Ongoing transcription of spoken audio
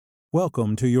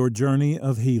Welcome to your journey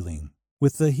of healing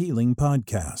with the Healing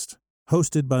Podcast,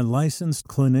 hosted by licensed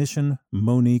clinician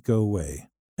Monique Owe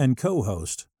and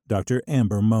co-host Dr.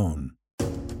 Amber Mohn.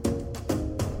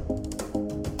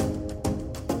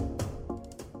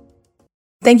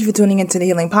 Thank you for tuning into the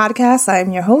Healing Podcast. I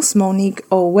am your host, Monique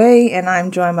Owe, and I'm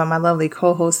joined by my lovely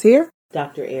co-host here,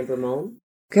 Dr. Amber Mohn.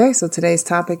 Okay, so today's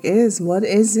topic is, what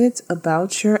is it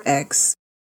about your ex?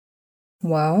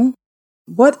 Well,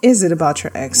 what is it about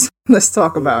your ex? Let's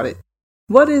talk about it.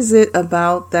 What is it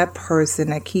about that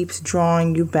person that keeps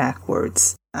drawing you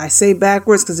backwards? I say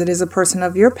backwards because it is a person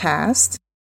of your past.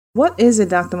 What is it,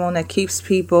 Dr. Mohn, that keeps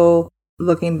people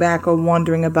looking back or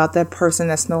wondering about that person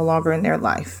that's no longer in their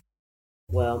life?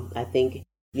 Well, I think,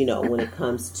 when it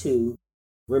comes to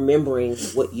remembering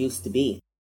what used to be,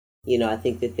 I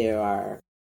think that there are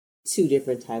two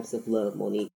different types of love,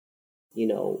 Monique.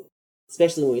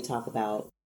 Especially when we talk about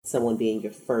someone being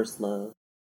your first love.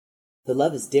 The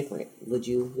love is different. Would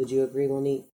you agree,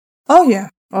 Monique? Oh yeah.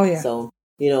 So,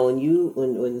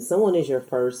 when someone is your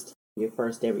first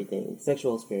everything,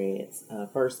 sexual experience,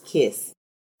 first kiss,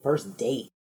 first date,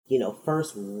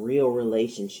 first real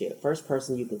relationship, first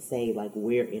person you can say, like,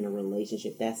 we're in a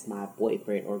relationship, that's my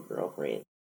boyfriend or girlfriend.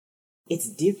 It's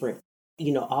different.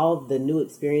 All the new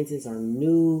experiences are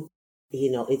new.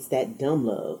 It's that dumb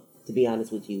love, to be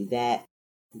honest with you, that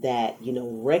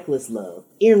reckless love,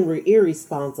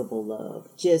 irresponsible love,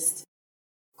 just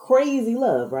crazy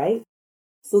love, right?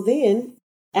 So then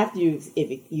after you've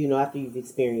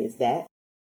experienced that,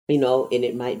 and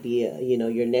it might be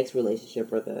your next relationship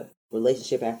or the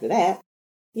relationship after that,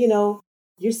 you're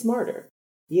smarter,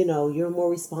 you're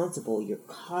more responsible, you're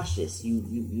cautious, you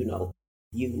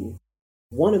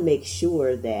want to make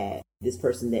sure that this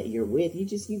person that you're with,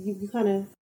 you kind of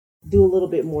do a little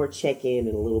bit more check-in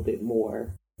and a little bit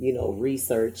more,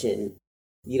 research, and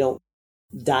you don't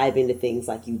dive into things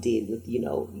like you did with,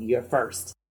 your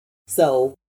first.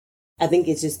 So I think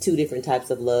it's just two different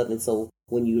types of love. And so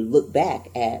when you look back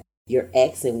at your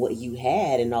ex and what you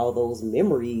had and all those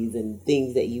memories and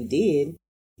things that you did,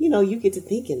 you get to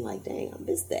thinking like, dang, I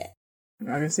missed that.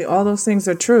 I can see all those things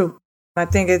are true. I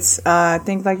think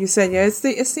like you said, yeah, it's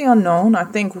the unknown. I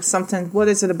think what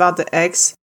is it about the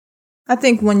ex? I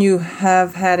think when you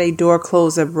have had a door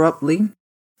close abruptly,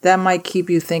 that might keep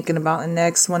you thinking about the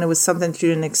next, when it was something that you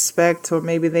didn't expect, or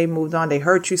maybe they moved on, they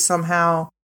hurt you somehow.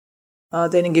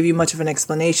 They didn't give you much of an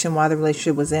explanation why the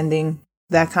relationship was ending.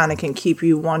 That kind of can keep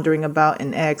you wondering about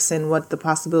an ex and what the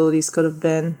possibilities could have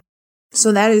been.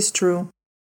 So that is true.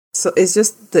 So it's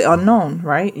just the unknown,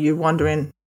 right? You're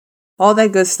wondering all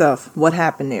that good stuff. What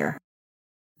happened there?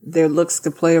 Their looks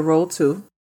could play a role too.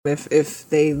 If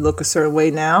they look a certain way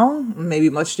now,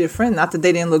 maybe much different. Not that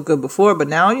they didn't look good before, but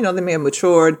now, they may have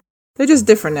matured. They're just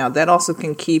different now. That also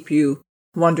can keep you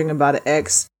wondering about an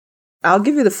ex. I'll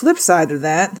give you the flip side of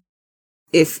that.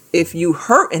 If you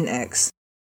hurt an ex,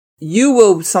 you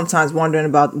will sometimes wonder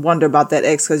about that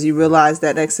ex because you realize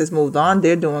that ex has moved on.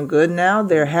 They're doing good now.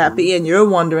 They're happy. And you're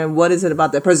wondering, what is it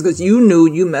about that person? Because you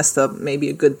knew you messed up maybe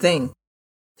a good thing.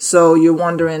 So you're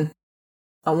wondering,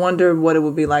 I wonder what it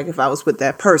would be like if I was with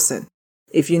that person.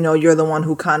 If you're the one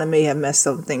who kind of may have messed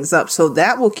some things up. So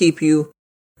that will keep you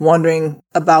wondering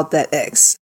about that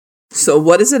ex. So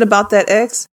what is it about that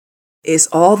ex? It's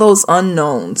all those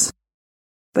unknowns.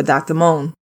 But Dr.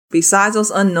 Mohn, besides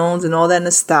those unknowns and all that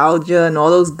nostalgia and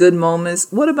all those good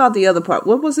moments, what about the other part?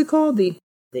 What was it called? The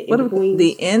in-betweens?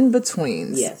 The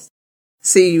in-betweens. Yes.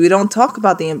 See, we don't talk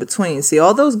about the in-between. See,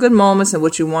 all those good moments and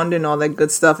what you wonder and all that good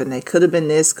stuff, and they could have been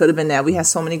this, could have been that. We had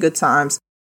so many good times.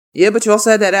 Yeah, but you also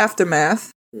had that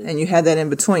aftermath, and you had that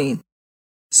in-between.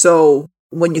 So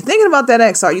when you're thinking about that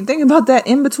ex, are you thinking about that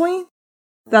in-between?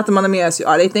 Dr. Mohn, let me ask you,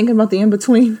 are they thinking about the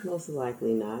in-between? Most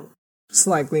likely not. Most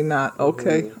likely not.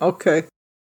 Okay, okay.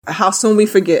 How soon we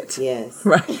forget. Yes.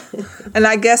 Right. And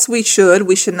I guess we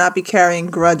should not be carrying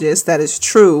grudges. That is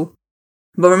true.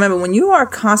 But remember, when you are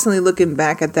constantly looking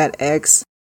back at that ex,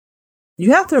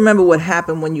 you have to remember what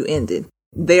happened when you ended.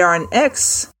 They are an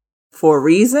ex for a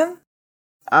reason.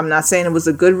 I'm not saying it was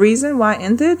a good reason why it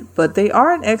ended, but they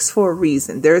are an ex for a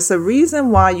reason. There's a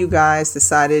reason why you guys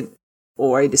decided,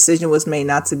 or a decision was made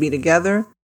not to be together.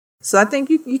 So I think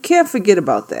you can't forget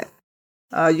about that.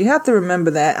 You have to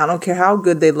remember that. I don't care how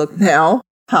good they look now,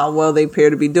 how well they appear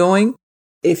to be doing.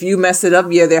 If you mess it up,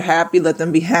 yeah, they're happy. Let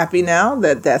them be happy now.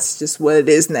 That's just what it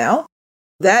is now.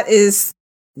 That is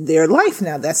their life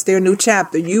now. That's their new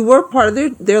chapter. You were part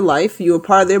of their life. You were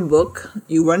part of their book.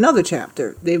 You were another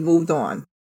chapter. They've moved on.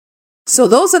 So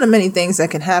those are the many things that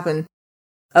can happen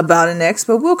about an ex,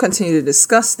 but we'll continue to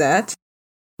discuss that.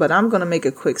 But I'm going to make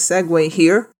a quick segue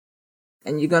here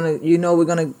And we're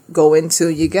gonna go into,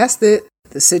 you guessed it,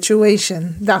 the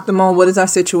situation. Dr. Mohn, what is our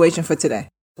situation for today?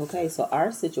 Okay, so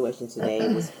our situation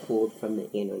today was pulled from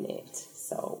the internet.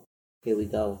 So here we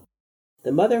go.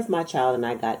 The mother of my child and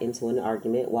I got into an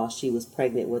argument while she was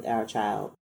pregnant with our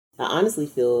child. I honestly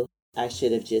feel I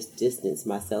should have just distanced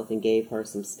myself and gave her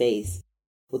some space,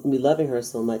 with me loving her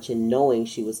so much and knowing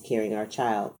she was carrying our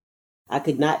child. I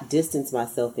could not distance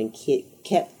myself and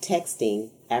kept texting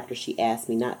after she asked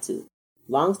me not to.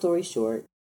 Long story short,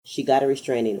 she got a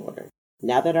restraining order.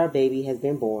 Now that our baby has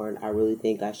been born, I really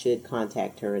think I should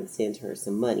contact her and send her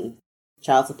some money,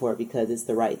 child support, because it's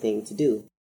the right thing to do.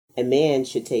 A man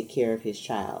should take care of his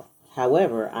child.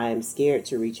 However, I am scared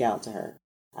to reach out to her.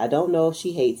 I don't know if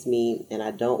she hates me, and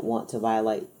I don't want to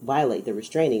violate the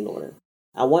restraining order.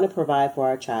 I want to provide for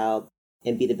our child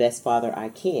and be the best father I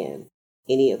can.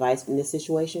 Any advice in this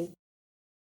situation?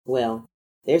 Well,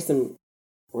 there's some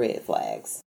red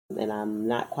flags, and I'm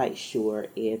not quite sure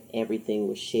if everything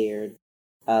was shared,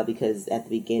 because at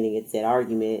the beginning it said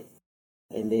argument,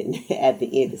 and then at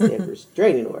the end it said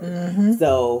restraining order. Mm-hmm.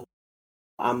 So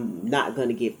I'm not going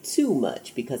to give too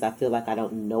much because I feel like I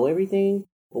don't know everything.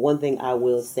 But one thing I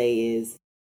will say is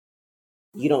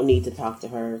you don't need to talk to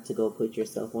her to go put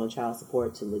yourself on child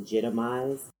support to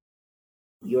legitimize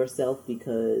yourself,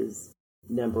 because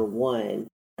number one,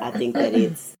 I think that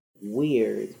it's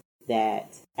weird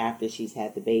that after she's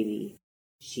had the baby,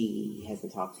 she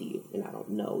hasn't talked to you, and I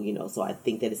don't know, so I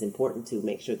think that it's important to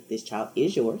make sure that this child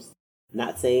is yours.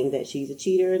 Not saying that she's a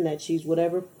cheater and that she's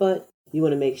whatever, but you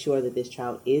want to make sure that this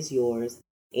child is yours.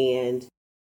 And,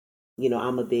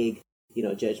 I'm a big,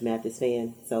 Judge Mathis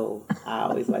fan, so I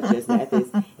always like Judge Mathis,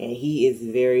 and he is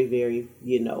very, very,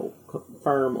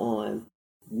 firm on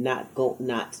not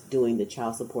doing the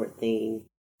child support thing,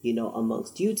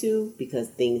 amongst you two, because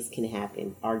things can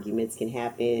happen, arguments can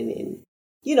happen, and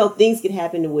things can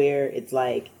happen to where it's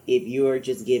like, if you're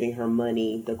just giving her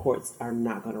money, the courts are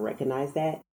not going to recognize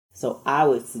that. So I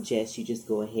would suggest you just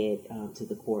go ahead to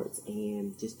the courts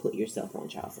and just put yourself on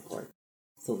child support.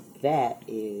 So that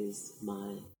is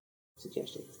my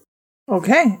suggestion.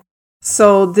 Okay.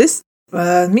 So this,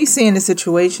 me seeing the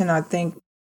situation, I think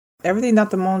everything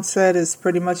Dr. Mohn said is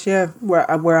pretty much,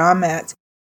 where I'm at.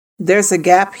 There's a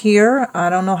gap here.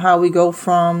 I don't know how we go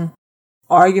from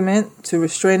argument to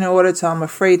restraining order to I'm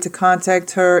afraid to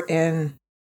contact her, and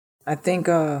I think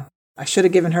I should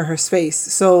have given her space.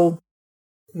 So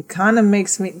it kind of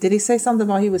makes me... Did he say something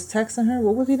about he was texting her?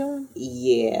 What was he doing?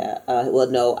 Yeah.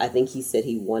 No, I think he said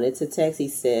he wanted to text. He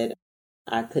said,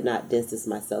 I could not distance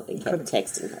myself and kept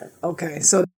texting her. Okay,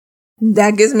 so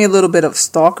that gives me a little bit of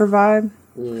stalker vibe.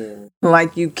 Yeah.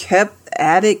 Like you kept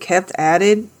at it,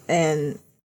 and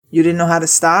you didn't know how to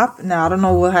stop. Now, I don't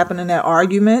know what happened in that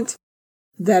argument.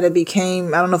 That it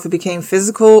became, I don't know if it became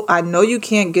physical. I know you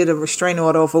can't get a restraining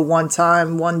order for one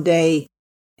time, one day,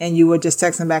 and you were just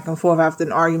texting back and forth after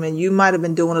an argument. You might have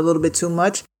been doing a little bit too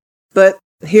much. But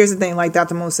here's the thing, like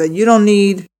Dr. Mohn said, you don't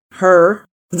need her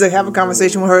to have a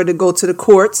conversation with her to go to the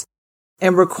courts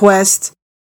and request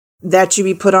that you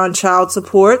be put on child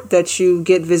support, that you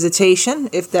get visitation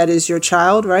if that is your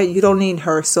child, right? You don't need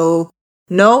her. So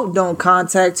no, don't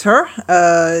contact her.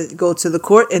 Go to the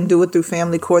court and do it through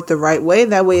family court the right way.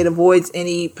 That way it avoids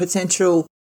any potential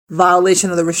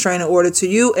violation of the restraining order to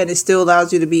you, and it still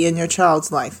allows you to be in your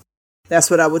child's life. That's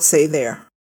what I would say there.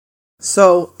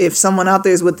 So if someone out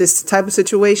there is with this type of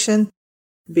situation,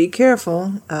 be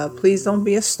careful. Please don't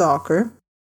be a stalker.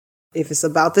 If it's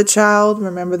about the child,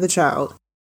 remember the child.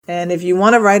 And if you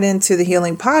want to write into the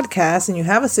Healing Podcast and you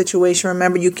have a situation,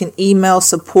 remember you can email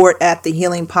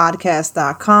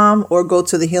support@thehealingpodcast.com or go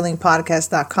to the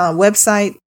healingpodcast.com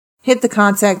website, hit the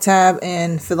contact tab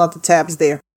and fill out the tabs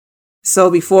there. So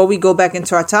before we go back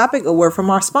into our topic, a word from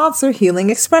our sponsor,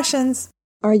 Healing Expressions.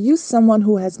 Are you someone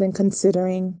who has been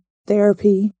considering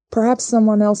therapy? Perhaps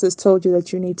someone else has told you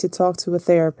that you need to talk to a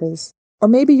therapist. Or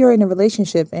maybe you're in a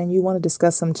relationship and you want to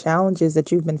discuss some challenges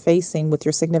that you've been facing with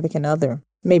your significant other.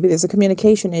 Maybe there's a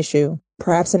communication issue,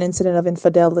 perhaps an incident of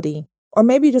infidelity. Or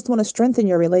maybe you just want to strengthen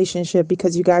your relationship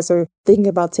because you guys are thinking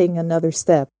about taking another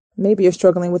step. Maybe you're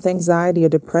struggling with anxiety or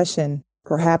depression,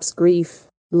 perhaps grief,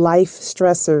 life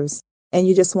stressors, and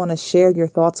you just want to share your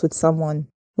thoughts with someone.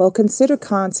 Well, consider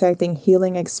contacting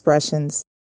Healing Expressions.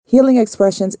 Healing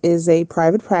Expressions is a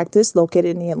private practice located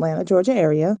in the Atlanta, Georgia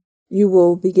area. You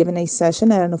will be given a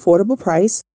session at an affordable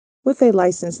price with a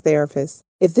licensed therapist.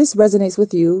 If this resonates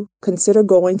with you, consider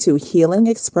going to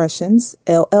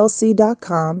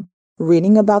healingexpressionsllc.com,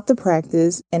 reading about the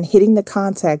practice, and hitting the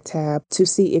contact tab to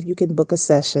see if you can book a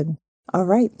session. All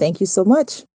right, thank you so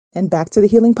much. And back to the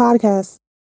Healing Podcast.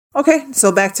 Okay,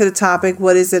 so back to the topic.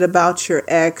 What is it about your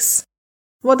ex?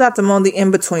 Well, Dr. Mohn, the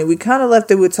in-between. We kind of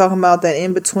left it. We were talking about that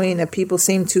in-between that people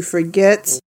seem to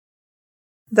forget.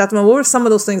 Dr. Mohn, what were some of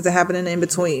those things that happened in the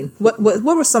in-between? What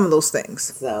were some of those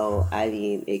things? So, I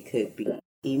mean, it could be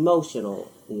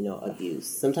emotional, abuse,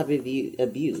 some type of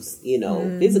abuse,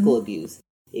 physical abuse.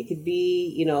 It could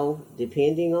be,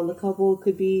 depending on the couple, it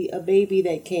could be a baby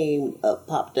that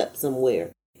popped up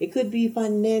somewhere. It could be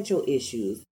financial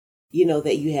issues,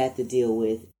 that you had to deal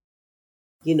with.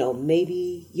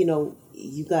 Maybe,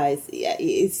 you guys,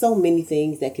 it's so many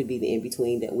things that could be the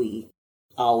in-between that we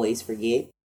always forget,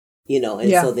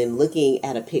 So then looking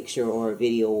at a picture or a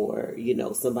video or,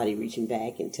 somebody reaching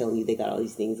back and telling you they got all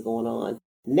these things going on.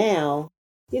 Now,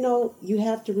 you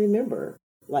have to remember,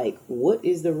 like, what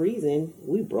is the reason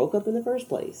we broke up in the first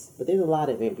place? But there's a lot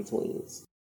of in-betweens.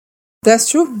 That's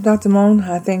true, Dr. Mohn.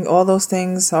 I think all those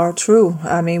things are true.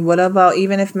 I mean, what about,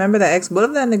 even if, remember the ex, what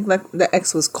if the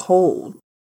ex was cold?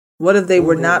 What if they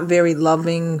were not very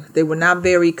loving? They were not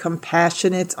very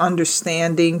compassionate,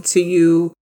 understanding to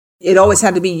you. It always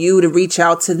had to be you to reach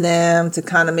out to them to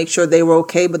kind of make sure they were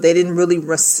okay, but they didn't really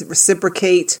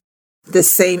reciprocate the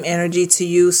same energy to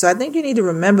you. So I think you need to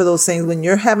remember those things when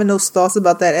you're having those thoughts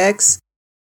about that ex.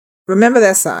 Remember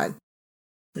that side.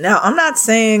 Now, I'm not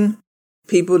saying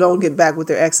people don't get back with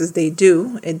their exes. They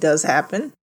do. It does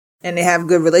happen. And they have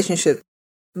good relationships.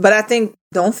 But I think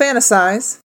don't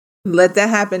fantasize. Let that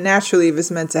happen naturally if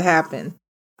it's meant to happen.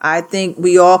 I think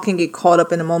we all can get caught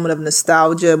up in a moment of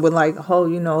nostalgia with like, oh,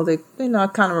 I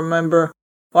kind of remember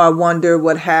or I wonder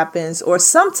what happens. Or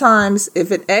sometimes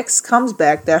if an ex comes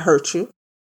back that hurt you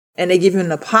and they give you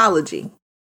an apology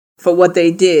for what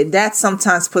they did, that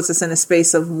sometimes puts us in a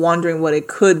space of wondering what it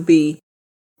could be.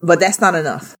 But that's not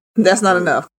enough. That's not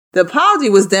enough. The apology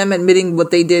was them admitting what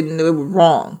they did and they were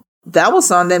wrong. That was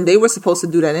on them. They were supposed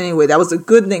to do that anyway. That was a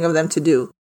good thing of them to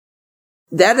do.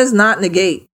 That does not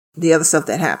negate the other stuff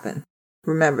that happened.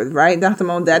 Remember, right, Dr.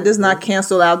 Mohn? That does not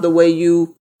cancel out the way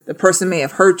the person may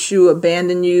have hurt you,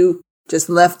 abandoned you, just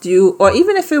left you, or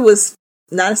even if it was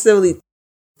not necessarily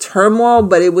turmoil,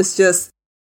 but it wasn't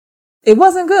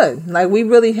good. Like, we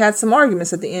really had some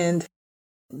arguments at the end.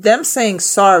 Them saying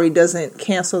sorry doesn't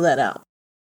cancel that out.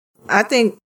 I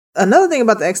think another thing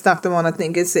about the ex, Dr. Mohn, I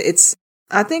think it's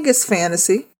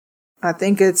fantasy. I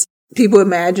think it's people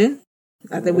imagine.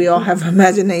 I think we all have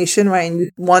imagination, right? And you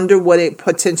wonder what it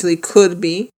potentially could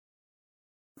be.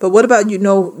 But what about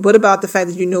the fact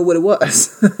that you know what it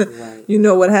was? Right. You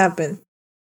know what happened.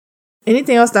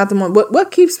 Anything else, Dr. Mohn? What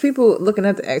keeps people looking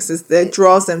at the exes that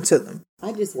draws them to them?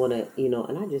 I just want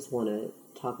to,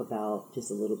 talk about just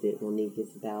a little bit, Monique,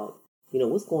 it's about,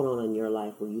 what's going on in your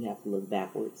life where you have to look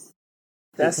backwards.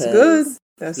 That's good.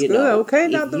 That's good.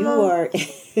 Okay, Dr. Mohn.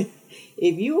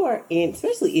 If you are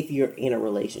especially if you're in a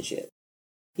relationship,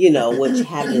 which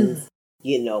happens,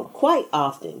 quite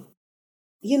often,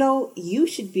 you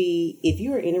should be, if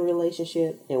you're in a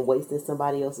relationship and wasting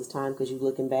somebody else's time because you're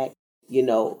looking back,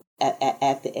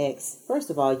 at the ex, first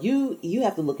of all, you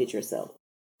have to look at yourself.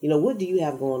 What do you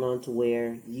have going on to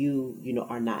where you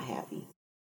are not happy,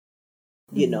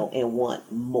 and want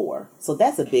more? So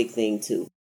that's a big thing too.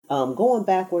 Going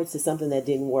backwards to something that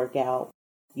didn't work out,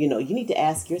 you need to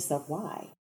ask yourself why.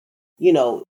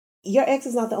 Your ex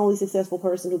is not the only successful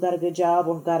person who got a good job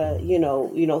or got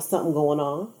something going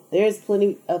on. There's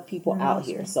plenty of people out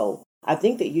here. So I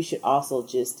think that you should also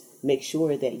just make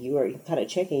sure that you are kind of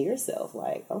checking yourself.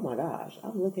 Like, oh my gosh,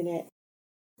 I'm looking at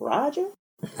Roger.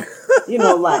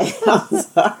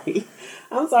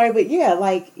 I'm sorry, but yeah,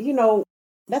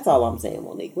 that's all I'm saying,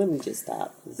 Monique. Let me just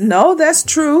stop. No, that's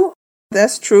true.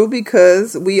 That's true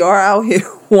because we are out here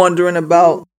wondering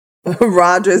about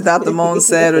Roger, as Dr. Mohn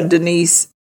said, or Denise.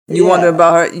 You wonder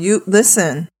about her. You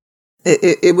listen.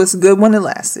 It was good when it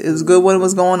lasted. It was good when it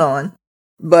was going on,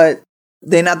 but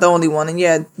they're not the only one. And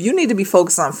you need to be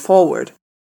focused on forward.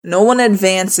 No one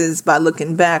advances by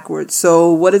looking backwards.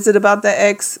 So what is it about the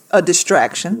ex? A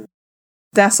distraction.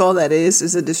 That's all that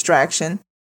is a distraction.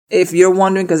 If you're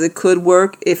wondering, because it could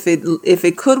work, if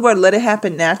it could work, let it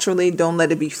happen naturally. Don't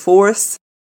let it be forced.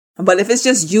 But if it's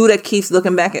just you that keeps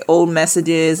looking back at old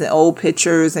messages and old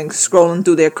pictures and scrolling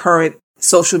through their current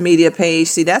social media page,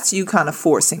 see, that's you kind of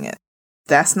forcing it.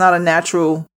 That's not a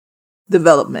natural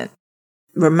development.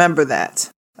 Remember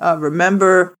that.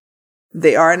 Remember,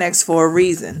 they are an ex for a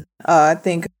reason. I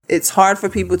think it's hard for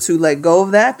people to let go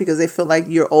of that because they feel like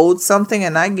you're owed something.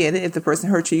 And I get it. If the person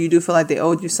hurt you, you do feel like they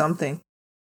owed you something.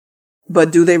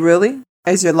 But do they really?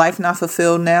 Is your life not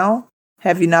fulfilled now?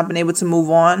 Have you not been able to move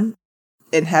on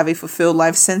and have a fulfilled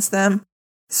life since then?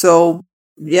 So,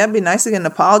 yeah, it'd be nice to get an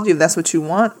apology if that's what you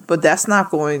want. But that's not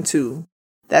going to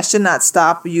That should not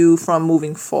stop you from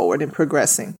moving forward and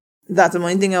progressing. Dr.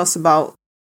 Mohn, anything else about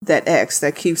that ex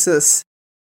that keeps us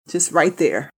just right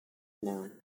there? No.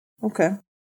 Okay.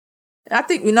 I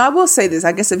think, I will say this.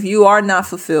 I guess if you are not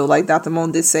fulfilled, like Dr.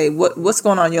 Mohn did say, what's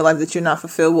going on in your life that you're not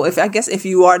fulfilled? Well, if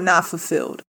you are not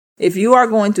fulfilled, if you are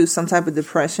going through some type of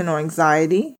depression or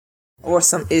anxiety or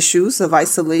some issues of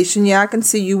isolation, I can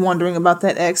see you wondering about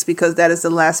that ex, because that is the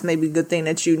last maybe good thing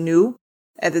that you knew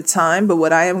at the time. But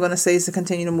what I am going to say is to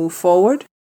continue to move forward.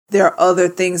 There are other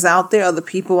things out there, other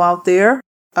people out there.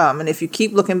 And if you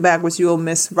keep looking backwards, you will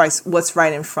miss what's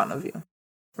right in front of you.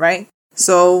 Right?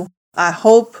 So I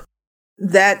hope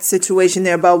that situation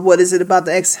there about what is it about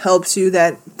the ex helps you,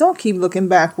 that don't keep looking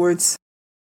backwards.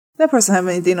 That person have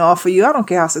anything to offer you. I don't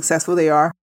care how successful they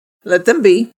are. Let them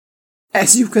be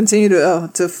as you continue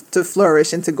to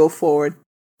flourish and to go forward.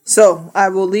 So I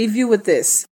will leave you with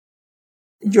this.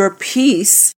 Your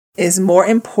peace is more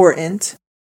important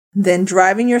than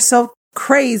driving yourself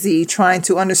crazy trying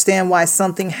to understand why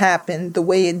something happened the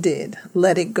way it did.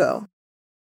 Let it go.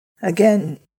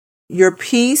 Again, your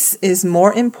peace is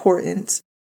more important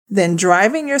than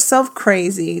driving yourself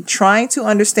crazy trying to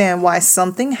understand why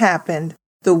something happened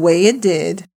the way it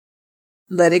did.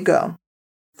 Let it go.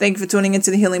 Thank you for tuning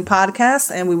into the Healing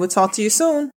Podcast, and we will talk to you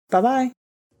soon. Bye-bye.